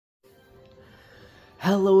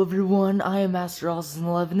Hello everyone, I am Master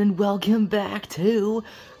Awesome11 and welcome back to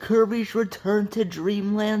Kirby's Return to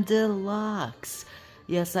Dreamland Deluxe.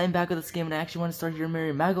 Yes, I'm back with this game and I actually want to start here in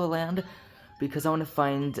Merry Magoland because I want to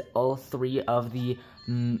find all three of the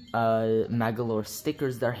Magalore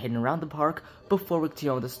stickers that are hidden around the park before we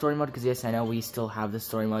continue on with the story mode, because yes, I know we still have the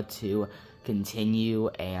story mode to continue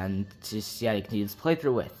and just, yeah, continue this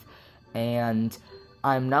playthrough with. And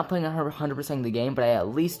I'm not playing 100% the game, but I at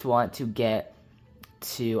least want to get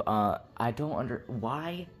to, I don't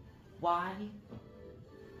why?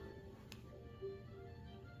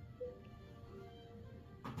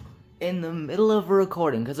 In the middle of a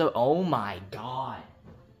recording, because of, oh my god.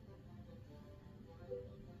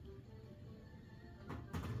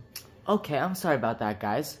 Okay, I'm sorry about that,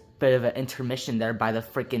 guys. Bit of an intermission there by the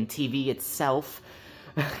freaking TV itself,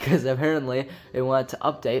 because apparently it wanted to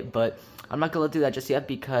update, but I'm not gonna do that just yet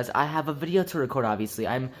because I have a video to record, obviously.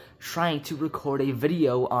 I'm trying to record a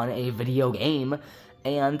video on a video game,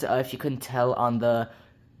 and if you couldn't tell on the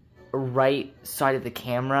right side of the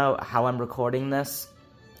camera how I'm recording this,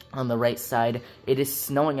 on the right side, it is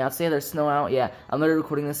snowing outside. There's snow out, yeah. I'm literally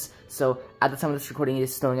recording this, so at the time of this recording, it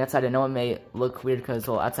is snowing outside. I know it may look weird because,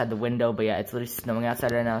 well, outside the window, but yeah, it's literally snowing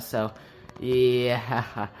outside right now, so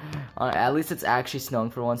yeah. At least it's actually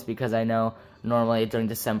snowing for once, because I know normally during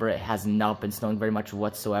December it has not been snowing very much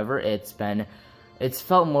whatsoever. It's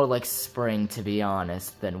felt more like spring, to be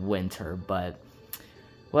honest, than winter, but,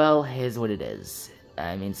 well, here's what it is.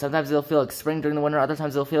 I mean, sometimes it'll feel like spring during the winter, other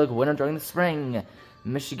times it'll feel like winter during the spring.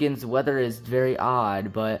 Michigan's weather is very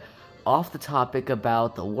odd, but off the topic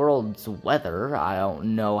about the world's weather, I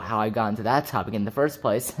don't know how I got into that topic in the first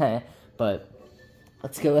place, but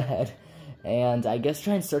let's go ahead and I guess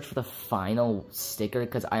try and search for the final sticker,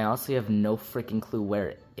 because I honestly have no freaking clue where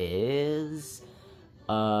it is.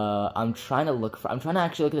 I'm trying to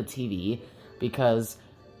actually look at the TV, because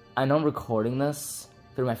I know I'm recording this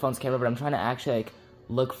through my phone's camera, but I'm trying to actually, like,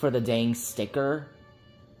 look for the dang sticker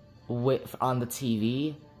on the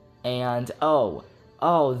TV, and oh,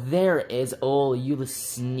 there it is. Oh, you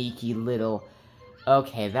sneaky little,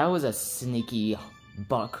 okay, that was a sneaky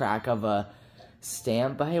butt crack of a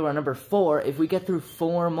stamp, but hey, we're on number 4. If we get through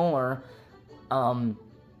 4 more,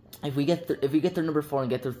 if we get through number 4 and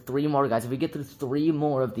get through 3 more, guys, if we get through 3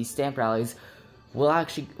 more of these stamp rallies, we're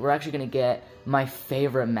actually gonna get my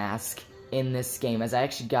favorite mask in this game, as I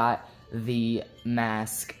actually got the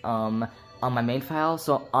mask, on my main file.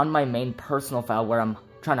 So on my main personal file, where I'm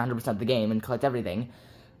trying to 100% the game and collect everything,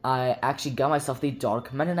 I actually got myself the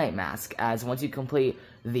Dark Mennonite mask, as once you complete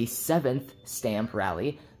the 7th stamp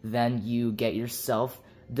rally, then you get yourself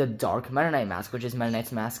the Dark Mennonite mask, which is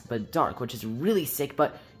Mennonite's mask, but dark, which is really sick.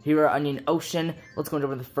 But here we are on an ocean. Let's go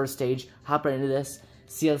over the first stage, hop right into this,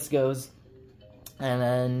 see how this goes, and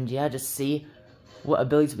then, yeah, just see what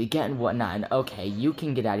abilities we get and whatnot. And okay, you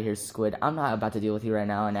can get out of here, Squid. I'm not about to deal with you right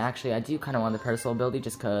now, and actually, I do kind of want the parasol ability,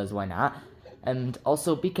 just because, why not? And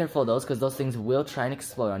also, be careful of those, because those things will try and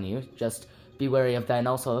explode on you. Just be wary of that. And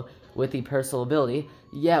also, with the parasol ability,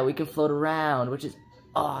 yeah, we can float around, which is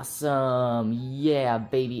awesome. Yeah,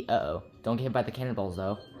 baby. Uh-oh. Don't get hit by the cannonballs,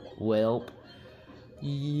 though. Welp.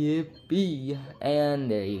 Yippee.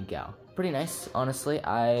 And there you go. Pretty nice, honestly.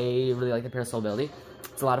 I really like the parasol ability.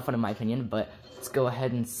 It's a lot of fun in my opinion, but let's go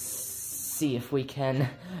ahead and see if we can.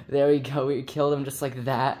 There we go. We killed him just like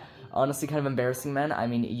that. Honestly, kind of embarrassing, man. I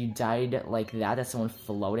mean, you died like that. That's someone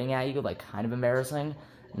floating at you. Like, kind of embarrassing.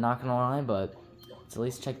 Not gonna lie, but let's at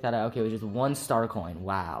least check that out. Okay, it was just 1 star coin.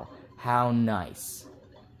 Wow. How nice.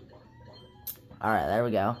 Alright, there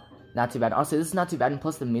we go. Not too bad. Honestly, this is not too bad. And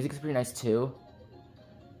plus, the music is pretty nice, too.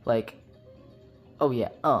 Like, oh yeah,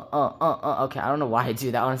 okay, I don't know why I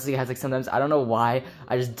do that, honestly, guys. Like, sometimes, I don't know why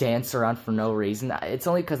I just dance around for no reason. It's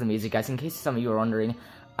only because of the music, guys. In case some of you are wondering,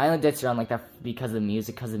 I only dance around like that because of the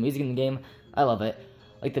music, in the game, I love it.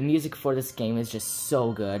 Like, the music for this game is just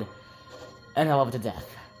so good, and I love it to death.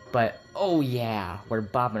 But, oh yeah, we're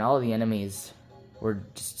bopping all of the enemies. We're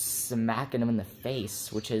just smacking them in the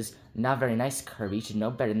face, which is not very nice, Kirby. You should know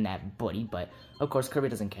better than that, buddy, but, of course, Kirby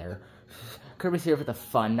doesn't care. Kirby's here for the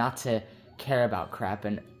fun, not to care about crap.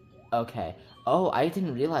 And okay, oh, I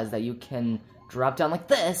didn't realize that you can drop down like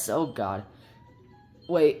this. Oh god,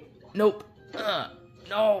 wait, nope,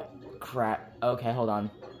 no, crap. Okay, hold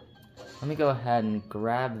on, let me go ahead and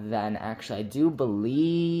grab that. And actually, I do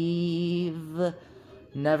believe,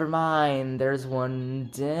 never mind, there's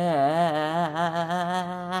one down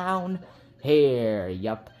here.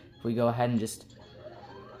 Yup, if we go ahead and just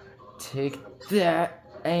take that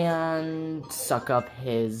and suck up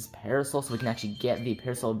his parasol, so we can actually get the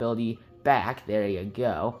parasol ability back. There you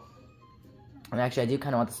go. And actually, I do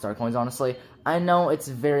kind of want the star coins, honestly. I know it's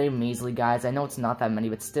very measly, guys. I know it's not that many,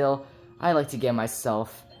 but still, I like to get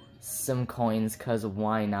myself some coins, because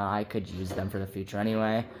why not? I could use them for the future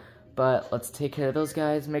anyway. But let's take care of those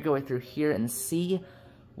guys, make our way through here, and see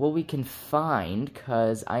what we can find,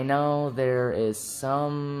 because I know there is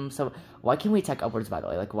some... Why can't we attack upwards, by the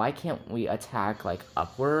way? Like, why can't we attack, like,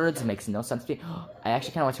 upwards? It makes no sense to me. I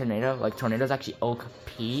actually kind of want Tornado. Like, Tornado's actually OP.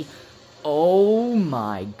 Oh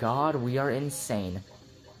my god, we are insane.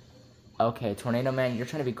 Okay, Tornado Man, you're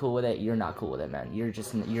trying to be cool with it. You're not cool with it, man.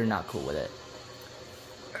 You're not cool with it.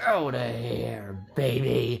 Out of here,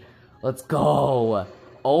 baby. Let's go.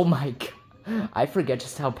 Oh my god. I forget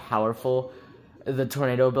just how powerful the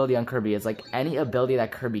Tornado ability on Kirby is. Like, any ability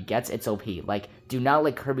that Kirby gets, it's OP. Like, do not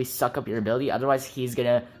let Kirby suck up your ability, otherwise he's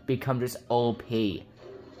gonna become just OP.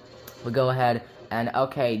 We'll go ahead and,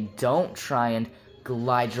 okay, don't try and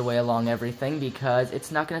glide your way along everything, because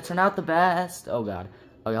it's not gonna turn out the best. Oh god.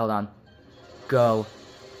 Okay, hold on. Go.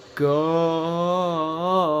 Go.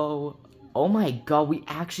 Oh my god, we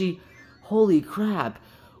actually... Holy crap.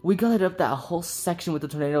 We got up that whole section with the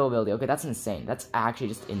Tornado ability. Okay, that's insane. That's actually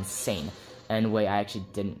just insane. And wait, I actually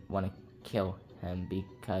didn't want to kill him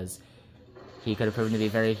because he could have proven to be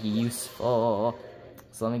very useful.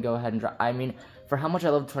 So let me go ahead and draw. I mean, for how much I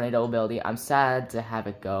love Tornado ability, I'm sad to have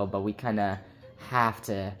it go, but we kind of have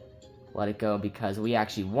to let it go because we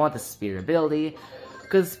actually want the Spear ability.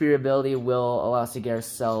 Because the Spear ability will allow us to get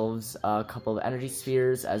ourselves a couple of energy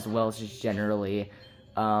spheres, as well as just generally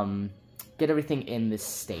get everything in this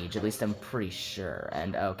stage. At least I'm pretty sure.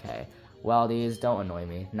 And okay, well, these don't annoy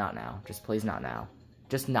me. Not now. Just please not now.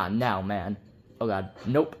 Just not now, man. Oh god.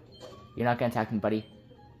 Nope. You're not gonna attack me, buddy.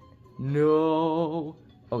 No.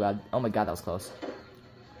 Oh god. Oh my god, that was close.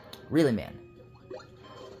 Really, man.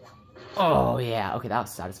 Oh yeah. Okay, that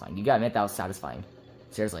was satisfying. You gotta admit that was satisfying.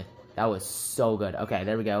 Seriously. That was so good. Okay,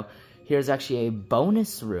 there we go. Here's actually a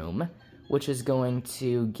bonus room, which is going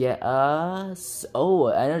to get us... Oh,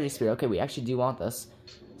 energy sphere. Okay, we actually do want this.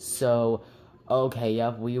 So, okay,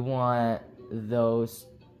 yep, we want those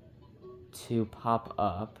to pop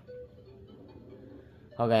up.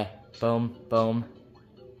 Okay, boom, boom.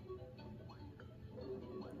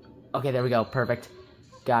 Okay, there we go. Perfect.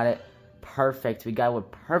 Got it. Perfect. We got it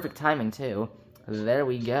with perfect timing, too. There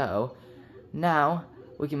we go. Now,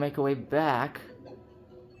 we can make our way back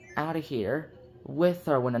out of here with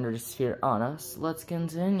our wind energy sphere on us. Let's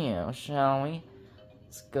continue, shall we?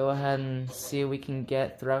 Let's go ahead and see what we can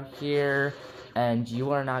get throughout here. And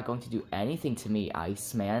you are not going to do anything to me,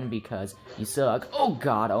 Iceman, because you suck. Oh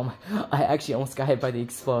god, oh my, I actually almost got hit by the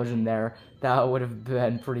explosion there. That would have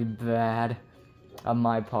been pretty bad on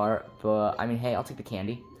my part. But, I mean, hey, I'll take the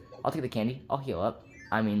candy. I'll take the candy. I'll heal up.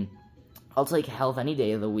 I mean, I'll take health any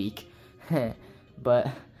day of the week. But,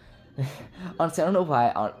 honestly, I don't know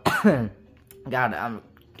why. God, I'm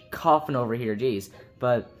coughing over here, jeez.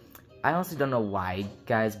 But, I honestly don't know why,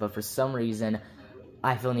 guys, but for some reason,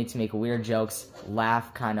 I feel the need to make weird jokes,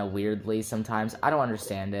 laugh kind of weirdly sometimes. I don't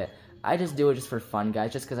understand it. I just do it just for fun,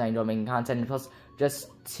 guys, just because I enjoy making content, and plus, just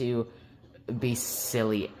to be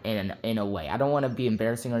silly in a way. I don't want to be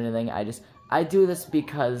embarrassing or anything. I do this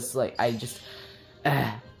because, like, I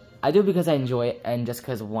do it because I enjoy it, and just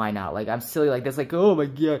because why not? Like, I'm silly like this, like, oh my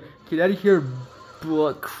god, get out of here,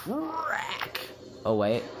 butt crack. Oh,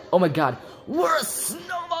 wait. Oh my god, we're a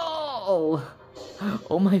snowball!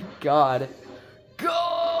 Oh my god.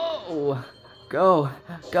 Go! Go!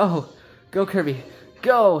 Go! Go, Kirby!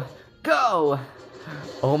 Go! Go!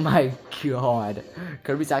 Oh my god.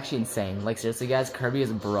 Kirby's actually insane. Like, seriously, guys, Kirby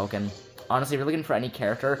is broken. Honestly, if you're looking for any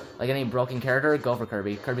character, like any broken character, go for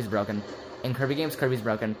Kirby. Kirby's broken. In Kirby games, Kirby's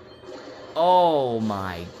broken. Oh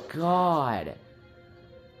my god.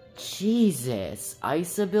 Jesus.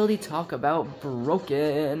 Ice ability, talk about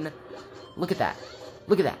broken. Look at that.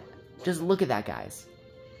 Look at that. Just look at that, guys.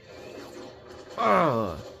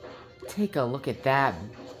 Ugh. Take a look at that,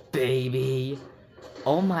 baby.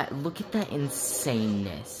 Oh my, look at that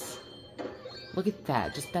insaneness. Look at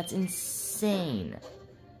that. Just, that's insane.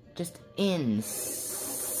 Just insane.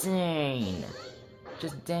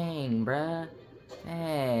 Just dang, bruh.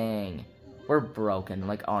 Dang. We're broken.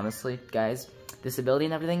 Like, honestly, guys, this ability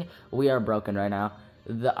and everything, we are broken right now.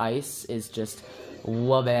 The ice is just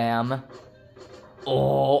wabam.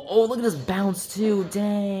 Oh, look at this bounce, too.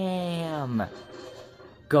 Damn.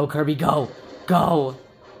 Go, Kirby, go. Go.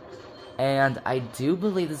 And I do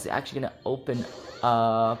believe this is actually going to open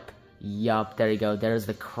up. Yup, there you go. There's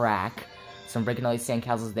the crack. So I'm breaking all these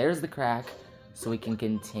sandcastles. There's the crack. So we can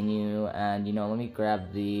continue. And, you know, let me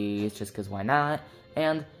grab these just because why not?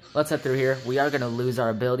 And let's head through here. We are going to lose our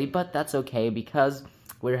ability, but that's okay because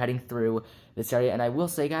we're heading through this area. And I will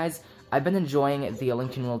say, guys, I've been enjoying the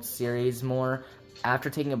Link Between Worlds series more. After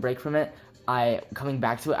taking a break from it, coming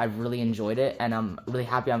back to it, I've really enjoyed it, and I'm really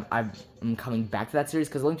happy I'm coming back to that series,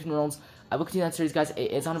 because Link Between Worlds, I will continue that series, guys.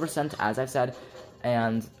 It is 100%, as I've said,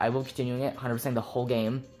 and I will be continuing it 100% the whole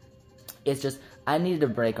game. It's just, I needed a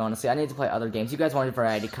break, honestly. I needed to play other games. You guys wanted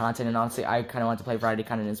variety content, and honestly, I kind of wanted to play variety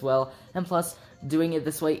content as well. And plus, doing it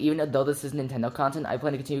this way, even though this is Nintendo content, I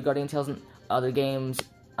plan to continue Guardian Tales and other games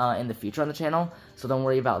in the future on the channel. So don't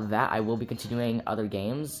worry about that. I will be continuing other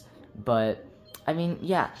games. But, I mean,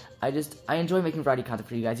 yeah, I enjoy making variety content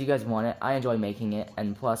for you guys. You guys want it. I enjoy making it.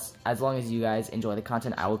 And plus, as long as you guys enjoy the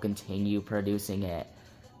content, I will continue producing it.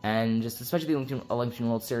 And just especially the Link Between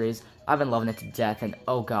Worlds series, I've been loving it to death. And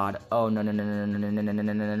oh god, oh no,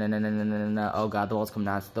 oh god, the wall's coming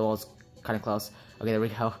out. The wall's kind of close. Okay, there we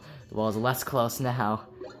go. The wall's less close now.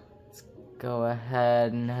 Let's go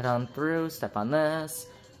ahead and head on through. Step on this.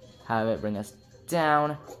 Have it bring us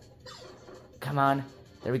down. Come on.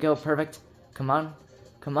 There we go. Perfect. Come on.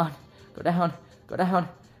 Come on. Go down. Go down.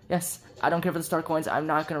 Yes. I don't care for the star coins. I'm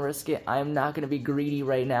not going to risk it. I'm not going to be greedy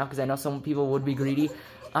right now, because I know some people would be greedy.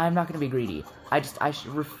 I'm not going to be greedy. I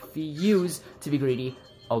refuse to be greedy.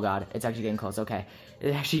 Oh god, it's actually getting close. Okay.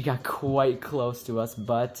 It actually got quite close to us,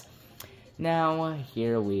 but now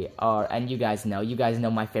here we are. And you guys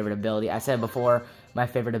know my favorite ability. I said before, my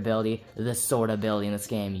favorite ability, the sword ability in this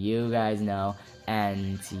game. You guys know.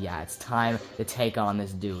 And yeah, it's time to take on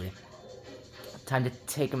this dude. Time to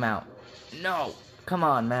take him out. No! Come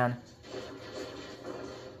on, man.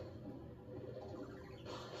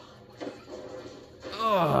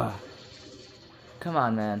 Ugh. Come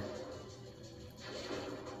on, man.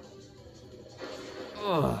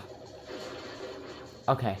 Ugh.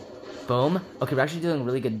 Okay. Boom. Okay, we're actually doing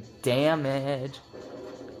really good damage.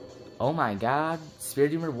 Oh my god. Spirit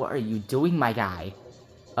Dreamer, what are you doing, my guy?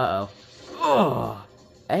 Uh-oh. Ugh.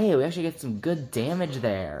 Hey, we actually get some good damage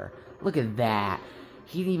there. Look at that.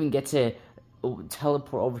 He didn't even get to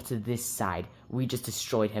teleport over to this side. We just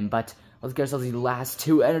destroyed him, but let's get ourselves the last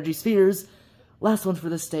 2 energy spheres. Last one for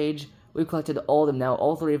this stage. We've collected all of them now.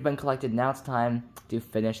 All 3 have been collected. Now it's time to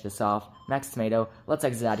finish this off. Max Tomato. Let's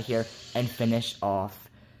exit out of here and finish off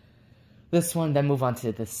this one. Then move on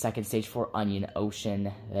to the second stage for Onion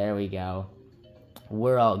Ocean. There we go.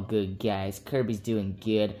 We're all good, guys. Kirby's doing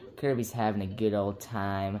good. Kirby's having a good old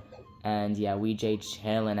time. And yeah, we J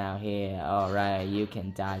chilling out here. Alright, you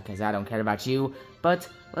can die because I don't care about you. But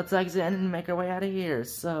let's exit and make our way out of here.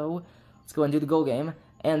 So, let's go and do the goal game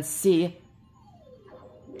and see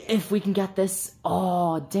if we can get this.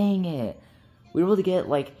 Oh, dang it. We were able to get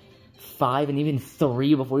like 5 and even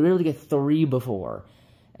 3 before. We were able to get 3 before.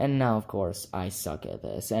 And now, of course, I suck at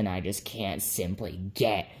this. And I just can't simply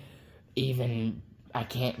get even... I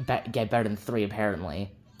can't get better than 3, apparently.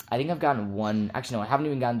 I think I've gotten 1. Actually, no, I haven't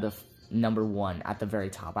even gotten the number 1 at the very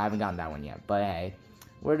top. I haven't gotten that one yet. But hey,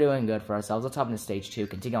 we're doing good for ourselves. Let's hop into stage 2.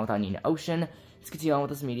 Continue on with Onion Ocean. Let's continue on with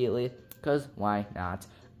this immediately. Because why not?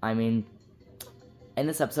 I mean... in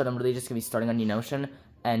this episode, I'm really just going to be starting on Onion Ocean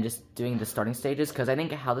and just doing the starting stages, because I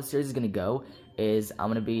think how the series is going to go is I'm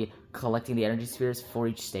going to be collecting the energy spheres for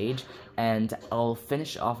each stage, and I'll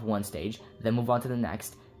finish off one stage, then move on to the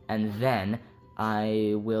next, and then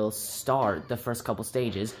I will start the first couple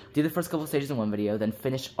stages, do the first couple stages in one video, then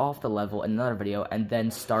finish off the level in another video, and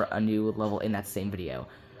then start a new level in that same video.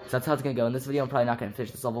 So that's how it's going to go. In this video, I'm probably not going to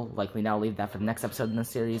finish this level. Likely now I'll leave that for the next episode in the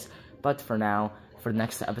series, but for now, for the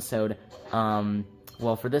next episode,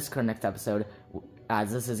 well, for this current next episode,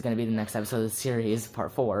 as this is going to be the next episode of the series,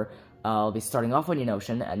 part 4, I'll be starting off Onion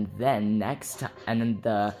Ocean, and then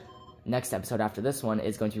the next episode after this one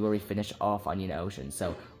is going to be where we finish off Onion Ocean.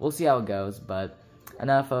 So, we'll see how it goes, but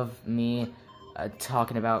enough of me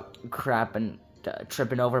talking about crap and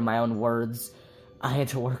tripping over my own words. I need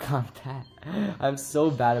to work on that. I'm so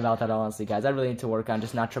bad about that, honestly, guys. I really need to work on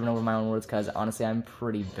just not tripping over my own words, because, honestly, I'm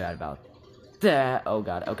pretty bad about that. Oh,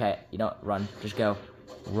 God. Okay, you know, run. Just go.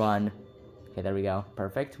 Run. Okay, there we go.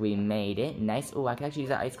 Perfect. We made it. Nice. Oh, I can actually use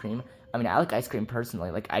that ice cream. I mean, I like ice cream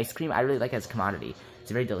personally. Like, ice cream, I really like it as a commodity.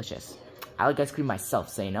 It's very delicious. I like ice cream myself,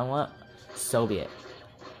 so you know what? So be it.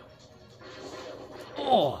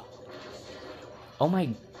 Oh! Oh my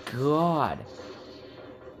god.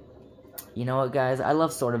 You know what, guys? I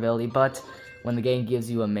love sword ability, but when the game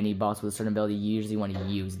gives you a mini-boss with a certain ability, you usually want to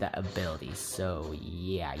use that ability. So,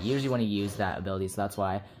 yeah, you usually want to use that ability, so that's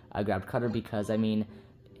why I grabbed Cutter, because, I mean,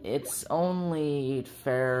 it's only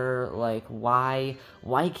fair, like, why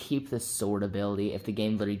keep the sword ability if the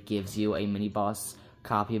game literally gives you a mini-boss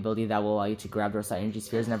copy ability that will allow you to grab those energy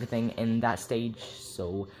spheres and everything in that stage?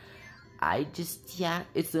 So, yeah,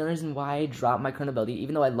 it's the reason why I dropped my current ability.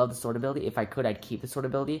 Even though I love the sword ability, if I could, I'd keep the sword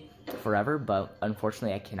ability forever, but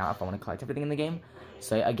unfortunately I cannot if I want to collect everything in the game.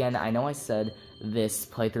 So again, I know I said this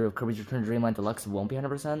playthrough of Kirby's Return to Dreamland Deluxe won't be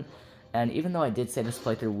 100%, and even though I did say this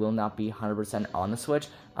playthrough will not be 100% on the Switch,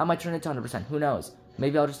 I might turn it to 100%, who knows?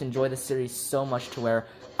 Maybe I'll just enjoy the series so much to where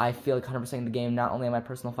I feel like 100% of the game, not only on my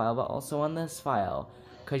personal file, but also on this file.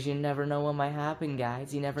 Because you never know what might happen,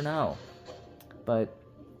 guys, you never know. But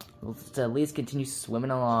let's at least continue swimming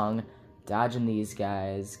along, dodging these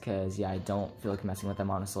guys, because, yeah, I don't feel like messing with them,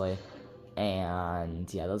 honestly.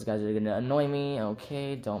 And, yeah, those guys are going to annoy me.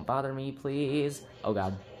 Okay, don't bother me, please. Oh,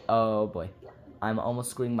 God. Oh, boy. I'm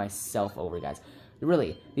almost screwing myself over, guys.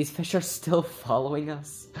 Really, these fish are still following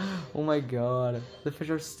us? Oh, my God. The fish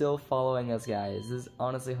are still following us, guys. This is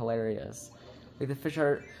honestly hilarious. Like,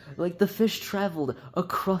 the fish traveled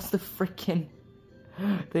across the frickin'...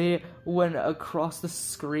 They went across the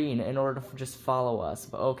screen in order to just follow us.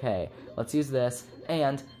 But okay, let's use this,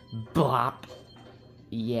 and bop.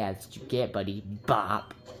 Yeah, that's what you get, buddy.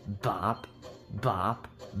 Bop, bop, bop,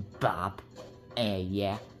 bop. And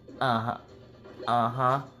yeah,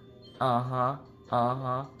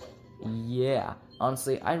 yeah.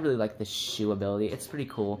 Honestly, I really like the shoe ability. It's pretty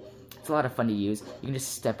cool. It's a lot of fun to use. You can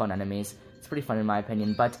just step on enemies. It's pretty fun in my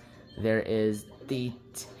opinion, but there is the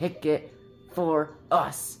ticket for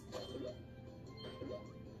us.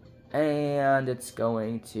 And it's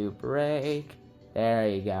going to break. There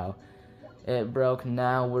you go. It broke.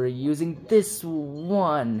 Now we're using this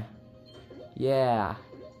one. Yeah.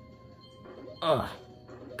 Ugh.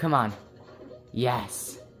 Come on.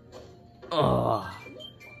 Yes. Ugh.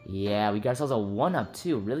 Yeah, we got ourselves a 1-up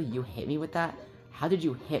too. Really? You hit me with that? How did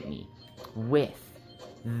you hit me with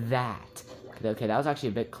that? Okay, that was actually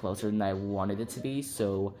a bit closer than I wanted it to be,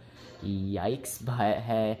 so yikes. But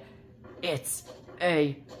hey, it's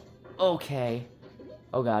okay.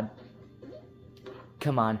 Oh god.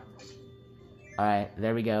 Come on. Alright,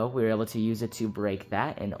 there we go. We were able to use it to break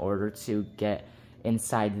that in order to get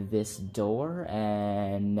inside this door.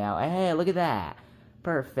 And now, hey, look at that.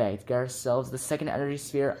 Perfect. Got ourselves the second energy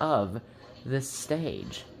sphere of this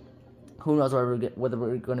stage. Who knows whether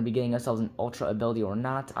we're going to be getting ourselves an ultra ability or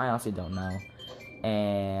not. I honestly don't know.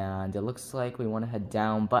 And it looks like we want to head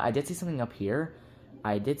down. But I did see something up here.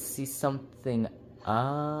 I did see something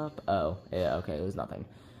up. Oh, yeah, okay, it was nothing.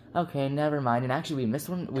 Okay, never mind. And actually, we missed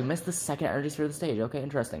one. We missed the second energy sphere of the stage. Okay,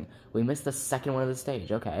 interesting. We missed the second one of the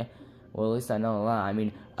stage. Okay. Well, at least I know a lot. I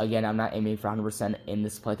mean, again, I'm not aiming for 100% in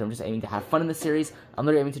this playthrough. I'm just aiming to have fun in the series. I'm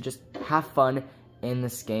literally aiming to just have fun in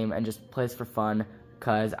this game and just play this for fun.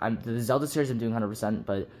 Because the Zelda series I'm doing 100%,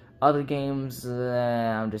 but other games,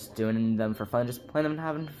 I'm just doing them for fun. Just playing them and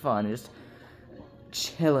having fun. Just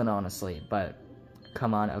chilling, honestly. But,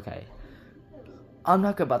 come on, okay. I'm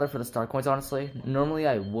not going to bother for the star coins, honestly. Normally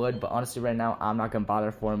I would, but honestly right now, I'm not going to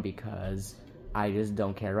bother for them because I just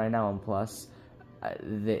don't care right now. And plus,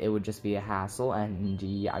 it would just be a hassle. And,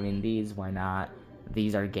 yeah, I mean, these, why not?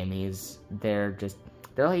 These are gimmies. They're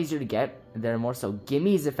a lot easier to get. They're more so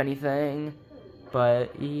gimmies, if anything.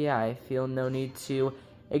 But, yeah, I feel no need to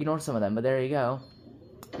ignore some of them. But there you go.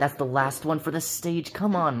 That's the last one for the stage.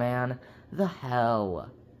 Come on, man. The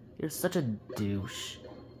hell? You're such a douche.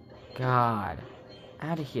 God.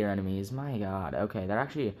 Out of here, enemies. My god. Okay, they're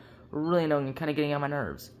actually really annoying and kind of getting on my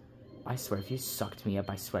nerves. I swear, if you sucked me up,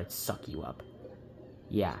 I swear I'd suck you up.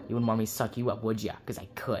 Yeah, you wouldn't want me to suck you up, would ya? Because I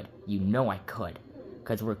could. You know I could.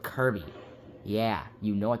 Because we're Kirby. Yeah,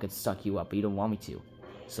 you know I could suck you up, but you don't want me to.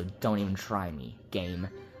 So don't even try me, game.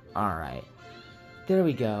 Alright. There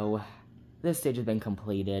we go. This stage has been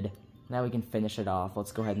completed. Now we can finish it off.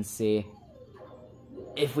 Let's go ahead and see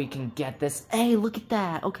if we can get this. Hey, look at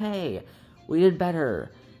that. Okay. We did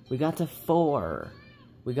better. We got to 4.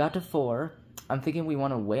 We got to 4. I'm thinking we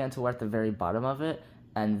want to wait until we're at the very bottom of it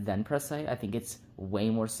and then press A. I think it's way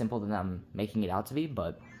more simple than I'm making it out to be,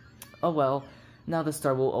 but oh well. Now the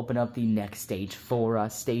star will open up the next stage for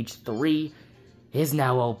us. Stage 3 is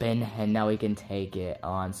now open, and now we can take it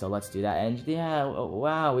on. So let's do that. And yeah,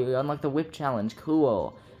 wow, we unlocked the whip challenge.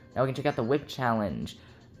 Cool. Now we can check out the whip challenge.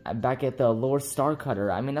 Back at the lore star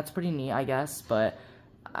cutter. I mean, that's pretty neat, I guess, but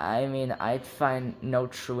I mean, I find no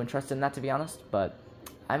true interest in that, to be honest, but,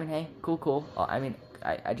 I mean, hey, cool. I mean,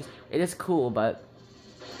 it is cool, but,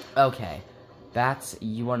 okay, bats,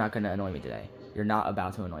 you are not going to annoy me today. You're not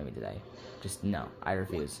about to annoy me today. Just, no, I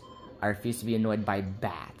refuse. I refuse to be annoyed by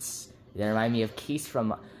bats. They remind me of Keys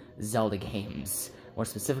from Zelda games, more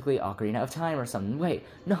specifically, Ocarina of Time or something. Wait,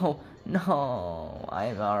 no,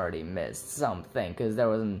 I've already missed something, because there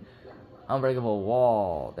was an unbreakable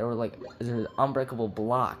wall. There was an unbreakable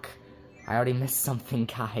block. I already missed something,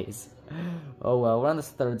 guys. Oh well, we're on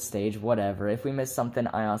this 3rd stage, whatever. If we miss something,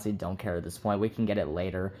 I honestly don't care at this point. We can get it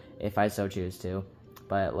later, if I so choose to.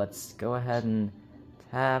 But let's go ahead and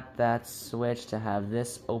tap that switch to have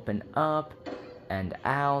this open up. And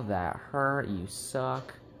ow, that hurt, you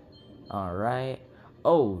suck. Alright.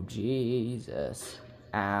 Oh, Jesus.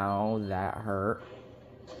 Ow, that hurt.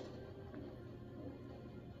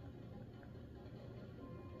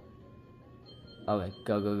 Okay,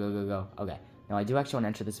 go. Okay, now I do actually want to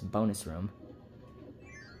enter this bonus room.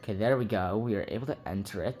 Okay, there we go. We are able to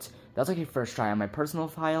enter it. That was like your first try. On my personal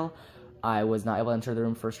file, I was not able to enter the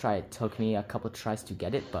room first try. It took me a couple of tries to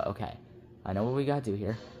get it, but okay. I know what we gotta do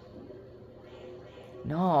here.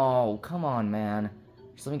 No, come on, man.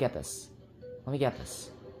 Just let me get this. Let me get this.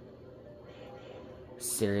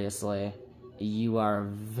 Seriously. You are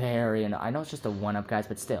very... I know it's just a 1-up, guys,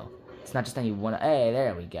 but still. It's not just any 1-up. Hey,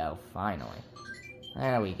 there we go. Finally.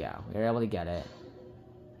 There we go. We were able to get it.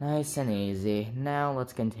 Nice and easy. Now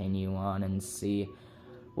let's continue on and see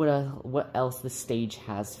what else the stage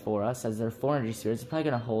has for us. As there are 4 energy spheres, it's probably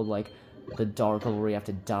gonna hold, like, the dark hole where you have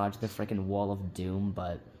to dodge the freaking wall of doom,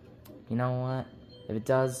 but... You know what? If it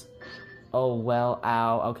does... Oh, well,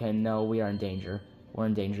 ow. Okay, no, we are in danger. We're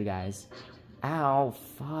in danger, guys. Ow,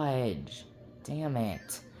 fudge. Damn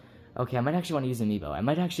it. Okay, I might actually want to use Amiibo. I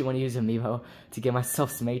might actually want to use Amiibo to get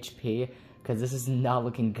myself some HP, because this is not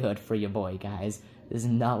looking good for your boy, guys. This is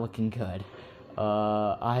not looking good.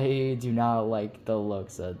 I do not like the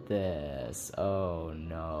looks of this. Oh,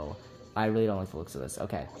 no. I really don't like the looks of this.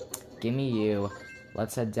 Okay, give me you.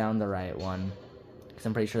 Let's head down the right one, because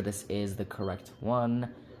I'm pretty sure this is the correct one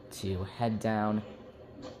to head down.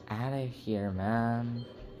 Out of here, man.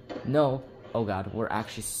 No. Oh, God, we're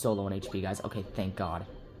actually so low on HP, guys. Okay, thank God.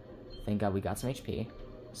 Thank God we got some HP,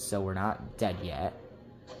 so we're not dead yet.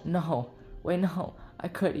 No. Wait, no. I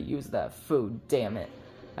could have used that food, damn it.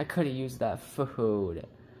 I could have used that food.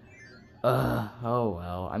 Oh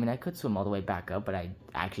well. I mean, I could swim all the way back up, but I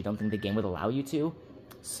actually don't think the game would allow you to.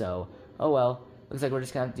 So, oh well. Looks like we're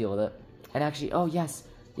just gonna have to deal with it. And actually, oh yes.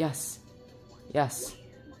 Yes. Yes.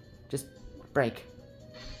 Just break.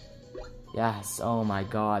 Yes. Oh my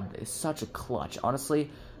God. It's such a clutch. Honestly,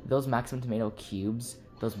 those maximum tomato cubes,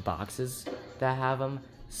 those boxes that have them,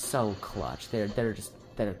 so clutch. They're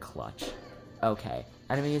clutch. Okay.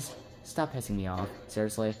 Enemies, stop pissing me off.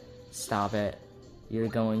 Seriously, stop it. You're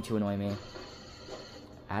going to annoy me.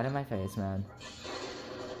 Out of my face, man.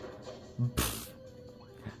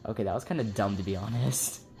 Okay, that was kind of dumb, to be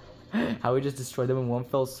honest. How we just destroyed them in one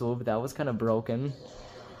fell swoop, that was kind of broken.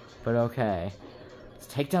 But okay. Let's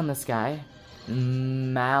take down this guy.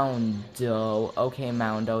 Moundo. Okay,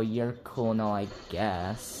 Moundo, you're cool now, I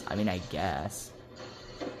guess. I mean, I guess.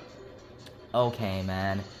 Okay,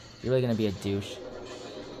 man. You're really gonna be a douche.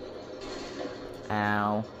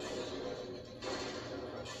 Ow.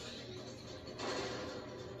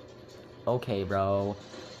 Okay, bro.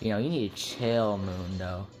 You know, you need to chill,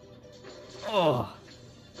 Mundo. Oh.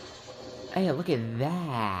 Hey, look at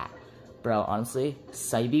that. Bro, honestly,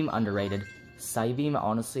 Psybeam underrated. Psybeam,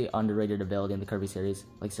 honestly, underrated ability in the Kirby series.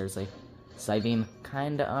 Like, seriously. Psybeam,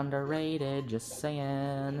 kinda underrated, just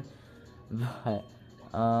saying. But,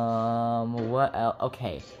 what else?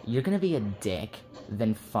 Okay, you're gonna be a dick,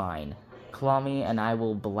 then fine. Claw me, and I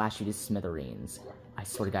will blast you to smithereens. I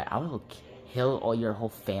swear to God, I will kill all your whole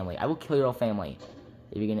family. I will kill your whole family.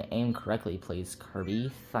 If you're gonna aim correctly, please,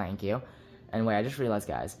 Kirby. Thank you. Anyway, I just realized,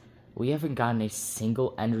 guys, we haven't gotten a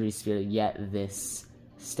single energy sphere yet this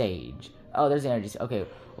stage. Oh, there's an energy sphere. Okay,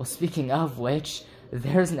 well, speaking of which,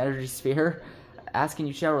 there's an energy sphere. Asking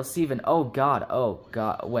you shall receive an... Oh, God.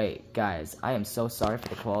 Wait, guys. I am so sorry for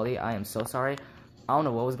the quality. I am so sorry. I don't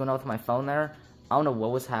know what was going on with my phone there. I don't know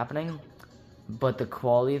what was happening. But the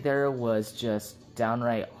quality there was just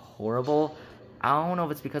downright horrible. I don't know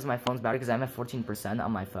if it's because of my phone's battery, because I'm at 14%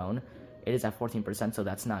 on my phone. It is at 14%, so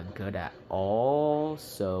that's not good at all.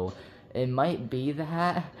 So, it might be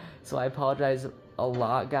that. So, I apologize a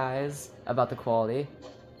lot, guys, about the quality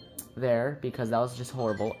there, because that was just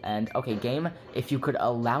horrible. And okay, game, if you could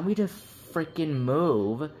allow me to freaking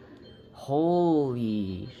move.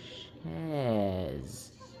 Holy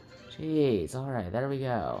shiz. Jeez, alright, there we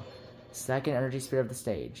go. Second energy sphere of the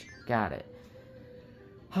stage. Got it.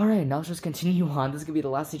 Alright, now let's just continue on. This is gonna be the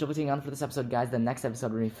last stage I'll be taking on for this episode, guys. The next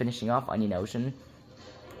episode we're gonna be finishing off Onion Ocean.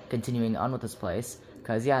 Continuing on with this place.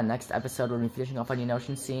 Because, yeah, next episode we're going to be finishing off Onion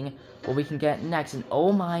Ocean, seeing what we can get next. And,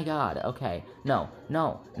 oh my God, okay. No.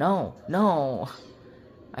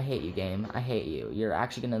 I hate you, game. I hate you. You're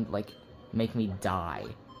actually going to, like, make me die.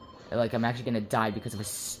 Like, I'm actually going to die because of a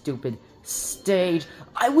stupid stage.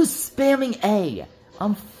 I was spamming A.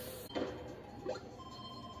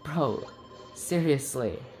 Bro,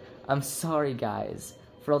 seriously. I'm sorry, guys,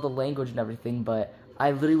 for all the language and everything, but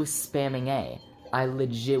I literally was spamming A. I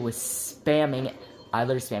legit was spamming. I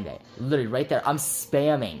literally spammed A. Literally, right there. I'm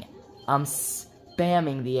spamming. I'm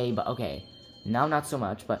spamming the A, but okay. Now, not so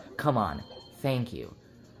much, but come on. Thank you.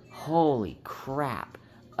 Holy crap.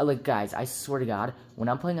 Like, guys, I swear to God, when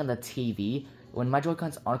I'm playing on the TV, when my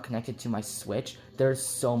Joy-Cons aren't connected to my Switch, there's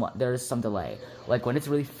some delay. Like, when it's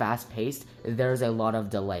really fast-paced, there's a lot of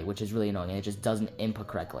delay, which is really annoying, and it just doesn't input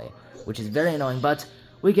correctly, which is very annoying, but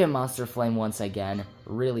we get Monster Flame once again.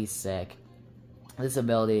 Really sick. This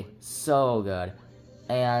ability, so good.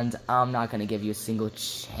 And I'm not gonna give you a single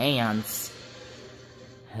chance.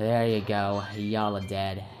 There you go. Y'all are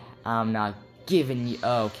dead. I'm not giving you...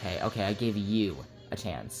 Okay, I gave you a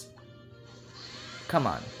chance. Come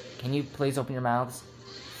on. Can you please open your mouths?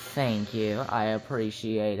 Thank you. I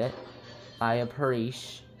appreciate it. I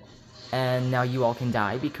appreciate. And now you all can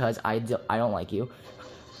die because I don't like you.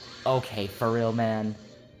 Okay, for real, man.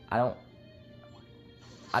 I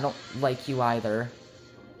don't like you either.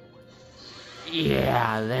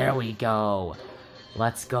 Yeah, there we go.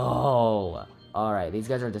 Let's go. Alright, these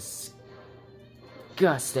guys are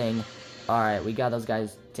disgusting. Alright, we got those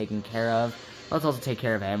guys taken care of. Let's also take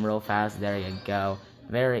care of him real fast. There you go.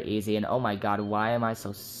 Very easy. And oh my god, why am I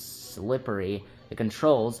so slippery? The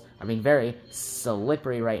controls are being very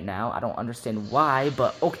slippery right now. I don't understand why,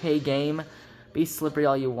 but okay, game. Be slippery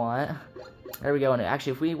all you want. There we go. And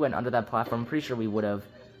actually, if we went under that platform, I'm pretty sure we would have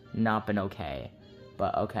not been okay.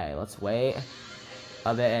 But okay, let's wait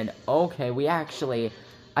a bit. And okay, we actually...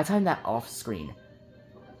 I timed that off screen.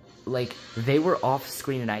 Like, they were off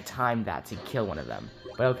screen and I timed that to kill one of them.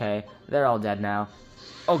 But okay, they're all dead now.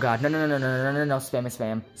 Oh god, no,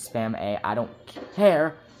 spam A, I don't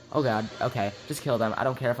care. Oh god, okay, just kill them. I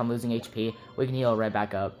don't care if I'm losing HP. We can heal right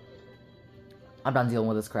back up. I'm done dealing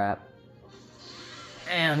with this crap.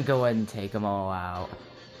 And go ahead and take them all out.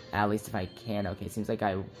 At least if I can. Okay, seems like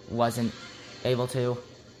I wasn't able to.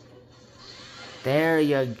 There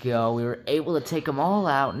you go. We were able to take them all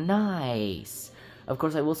out. Nice. Of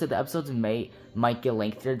course, I will say the episodes might get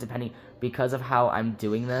lengthier depending because of how I'm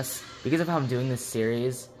doing this. Because of how I'm doing this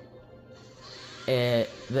series, the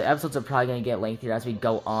episodes are probably going to get lengthier as we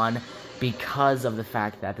go on because of the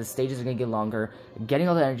fact that the stages are going to get longer. Getting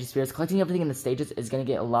all the energy spheres, collecting everything in the stages is going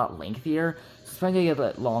to get a lot lengthier. So it's probably going to get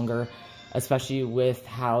a bit longer, especially with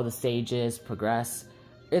how the stages progress.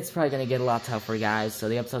 It's probably going to get a lot tougher, guys. So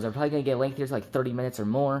the episodes are probably going to get lengthier, so like 30 minutes or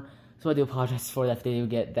more. So I do apologize for that if they do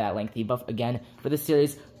get that lengthy. But again, for this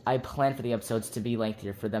series, I plan for the episodes to be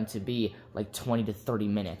lengthier, for them to be like 20 to 30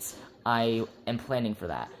 minutes. I am planning for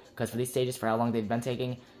that. Because for these stages, for how long they've been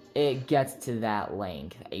taking, it gets to that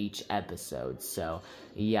length each episode. So,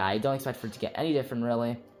 yeah, I don't expect for it to get any different,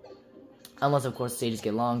 really. Unless, of course, stages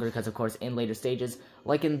get longer. Because, of course, in later stages,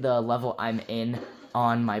 like in the level I'm in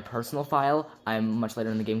on my personal file, I'm much later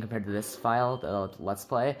in the game compared to this file, the Let's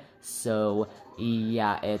Play. So,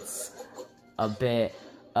 yeah, it's a bit...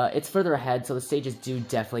 it's further ahead, so the stages do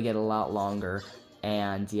definitely get a lot longer.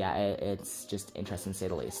 And, yeah, it's just interesting to say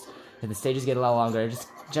the least. If the stages get a lot longer, it just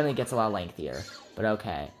generally gets a lot lengthier. But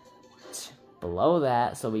okay. Below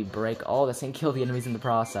that, so we break all this and kill the enemies in the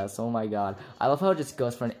process. Oh my god. I love how it just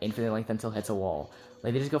goes for an infinite length until it hits a wall.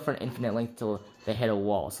 Like, they just go for an infinite length until they hit a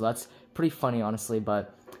wall. So that's pretty funny, honestly,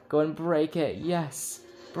 but go and break it. Yes.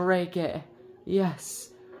 Break it. Yes.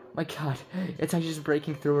 My god. It's actually just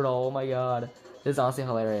breaking through it all. Oh my god. This is honestly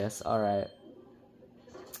hilarious. Alright.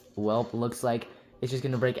 Well, looks like it's just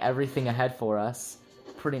gonna break everything ahead for us.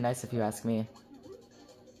 Pretty nice if you ask me.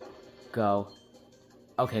 Go.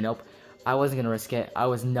 Okay, nope. I wasn't gonna risk it. I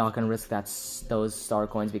was not gonna risk those star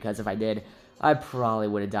coins, because if I did, I probably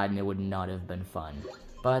would have died and it would not have been fun.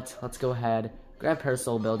 But let's go ahead, grab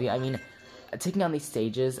Parasol ability. I mean, taking on these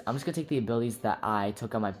stages, I'm just gonna take the abilities that I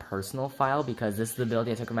took on my personal file, because this is the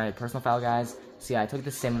ability I took on my personal file, guys. So yeah, I took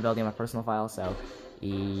the same ability on my personal file, so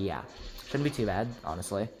yeah. Shouldn't be too bad,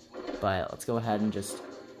 honestly. But let's go ahead and just...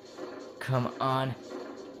 Come on.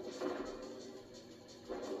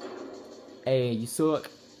 Hey, you suck.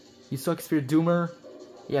 You suck, Sphere Doomer.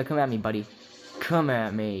 Yeah, come at me, buddy. Come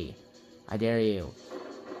at me. I dare you.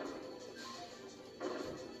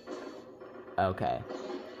 Okay.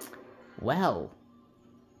 Well.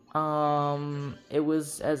 It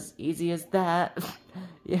was as easy as that.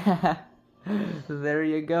 Yeah. There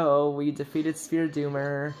you go. We defeated Sphere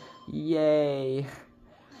Doomer. Yay.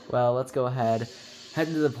 Well, let's go ahead. Head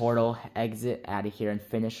into the portal, exit out of here, and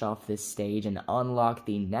finish off this stage and unlock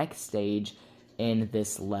the next stage in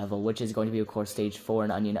this level, which is going to be, of course, stage 4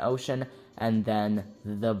 in Onion Ocean, and then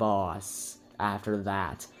the boss after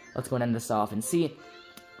that. Let's go and end this off and see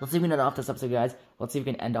Let's see if we can end off this episode, guys. Let's see if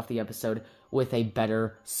we can end off the episode with a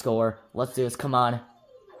better score. Let's do this. Come on.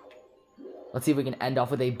 Let's see if we can end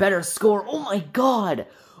off with a better score. Oh my god.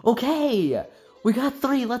 Okay. We got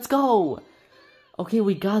 3. Let's go. Okay,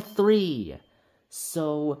 we got 3.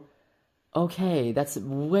 So, okay, that's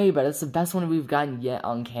way better. That's the best one we've gotten yet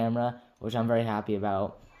on camera, which I'm very happy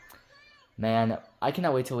about. Man, I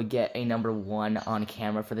cannot wait till we get a number 1 on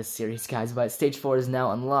camera for this series, guys. But Stage 4 is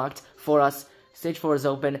now unlocked for us. Stage 4 is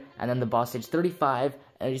open, and then the boss stage 35.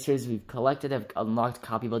 Energy series we've collected have unlocked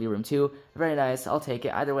Copy Ability Room 2. Very nice. I'll take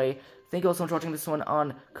it. Either way, thank you all so much for watching this one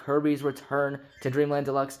on Kirby's Return to Dreamland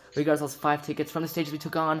Deluxe. We got ourselves 5 tickets from the stages we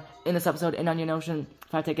took on in this episode in Onion Ocean.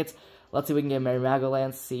 5 tickets. Let's see if we can get Merry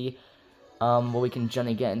Magoland, see what we can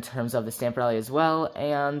generally get in terms of the stamp rally as well.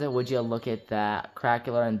 And would you look at that,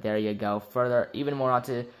 Crackler, and there you go. Further, even more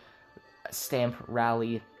onto stamp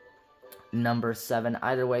rally number 7.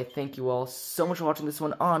 Either way, thank you all so much for watching this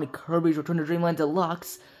one on Kirby's Return to Dreamland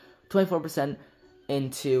Deluxe. 24%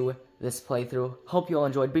 into this playthrough. Hope you all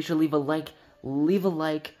enjoyed. Be sure to leave a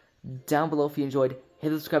like down below if you enjoyed. Hit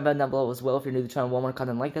the subscribe button down below as well if you're new to the channel and want more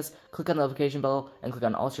content like this. Click on the notification bell and click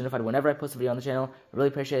on all to be notified whenever I post a video on the channel. I really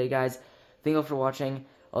appreciate it, guys. Thank you all for watching.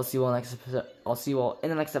 I'll see you all next episode. I'll see you all in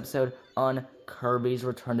the next episode on Kirby's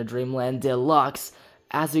Return to Dreamland Deluxe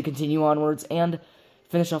as we continue onwards and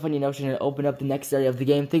finish off Onion Ocean and open up the next area of the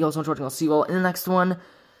game. Thank you all so much for watching. I'll see you all in the next one.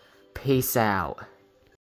 Peace out.